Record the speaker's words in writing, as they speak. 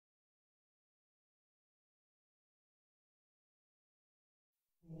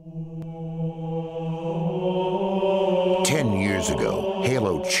10 years ago,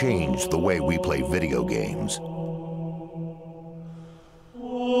 Halo changed the way we play video games.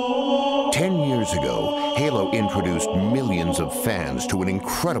 10 years ago, Halo introduced millions of fans to an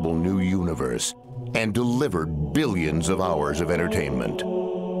incredible new universe and delivered billions of hours of entertainment.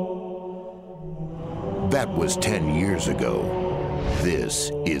 That was 10 years ago.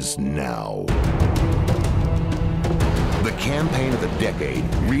 This is now. The campaign of the decade,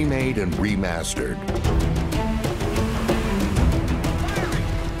 remade and remastered.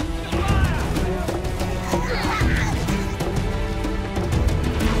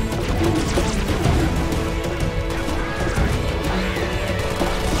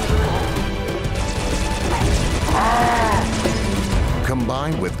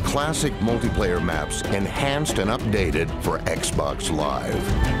 Combined with classic multiplayer maps, enhanced and updated for Xbox Live.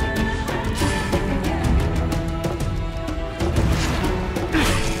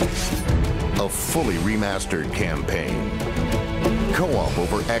 A fully remastered campaign. Co-op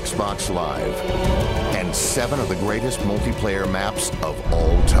over Xbox Live. And 7 of the greatest multiplayer maps of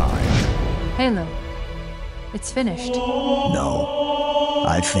all time. Halo. It's finished. No.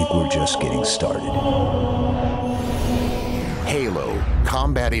 I think we're just getting started. Halo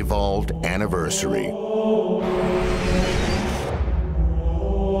Combat Evolved Anniversary.